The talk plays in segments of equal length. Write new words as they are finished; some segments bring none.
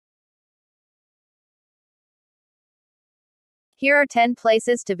Here are 10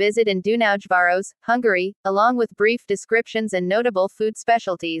 places to visit in Dunaujvaros, Hungary, along with brief descriptions and notable food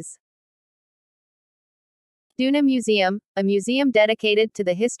specialties. Duna Museum, a museum dedicated to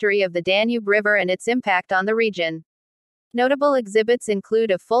the history of the Danube River and its impact on the region. Notable exhibits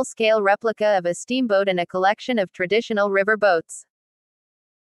include a full-scale replica of a steamboat and a collection of traditional river boats.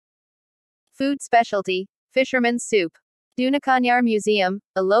 Food specialty, fisherman's soup. Dunaujvaros Museum,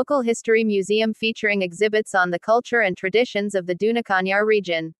 a local history museum featuring exhibits on the culture and traditions of the Dunaujvaros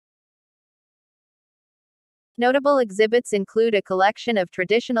region. Notable exhibits include a collection of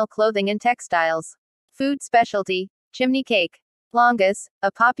traditional clothing and textiles. Food specialty, chimney cake. Longus,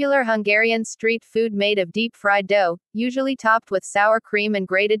 a popular Hungarian street food made of deep-fried dough, usually topped with sour cream and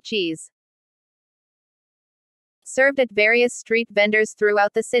grated cheese. Served at various street vendors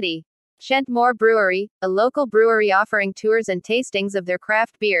throughout the city. Shentmore Brewery, a local brewery offering tours and tastings of their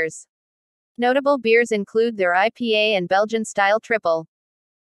craft beers. Notable beers include their IPA and Belgian-style triple.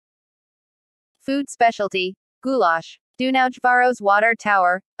 Food specialty, goulash. Dunaujvaros Water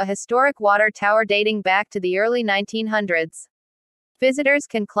Tower, a historic water tower dating back to the early 1900s. Visitors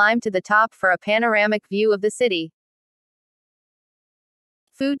can climb to the top for a panoramic view of the city.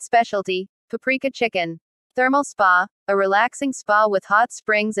 Food specialty, paprika chicken. Thermal spa, a relaxing spa with hot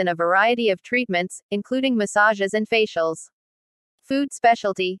springs and a variety of treatments, including massages and facials. Food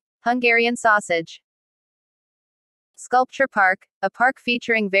specialty, Hungarian sausage. Sculpture park, a park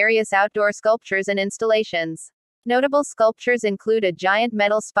featuring various outdoor sculptures and installations. Notable sculptures include a giant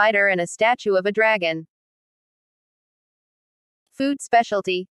metal spider and a statue of a dragon. Food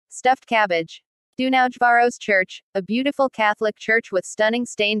specialty, stuffed cabbage. Dunaujvaros Church, a beautiful Catholic church with stunning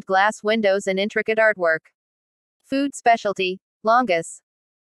stained glass windows and intricate artwork. Food specialty, longus.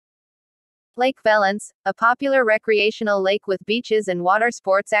 Lake Valence, a popular recreational lake with beaches and water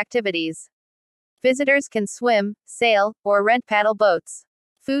sports activities. Visitors can swim, sail, or rent paddle boats.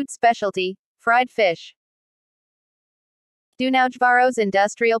 Food specialty, fried fish. Dunaujvaros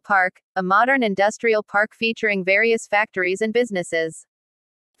Industrial Park, a modern industrial park featuring various factories and businesses.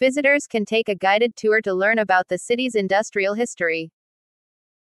 Visitors can take a guided tour to learn about the city's industrial history.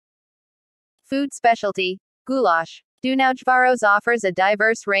 Food specialty, goulash. Dunaujvaros offers a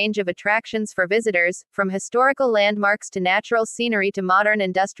diverse range of attractions for visitors, from historical landmarks to natural scenery to modern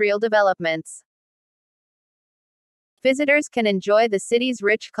industrial developments. Visitors can enjoy the city's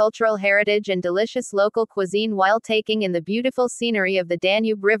rich cultural heritage and delicious local cuisine while taking in the beautiful scenery of the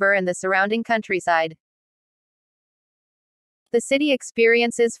Danube River and the surrounding countryside. The city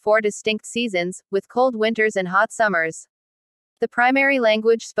experiences 4 distinct seasons, with cold winters and hot summers. The primary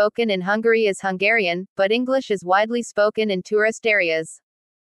language spoken in Hungary is Hungarian, but English is widely spoken in tourist areas.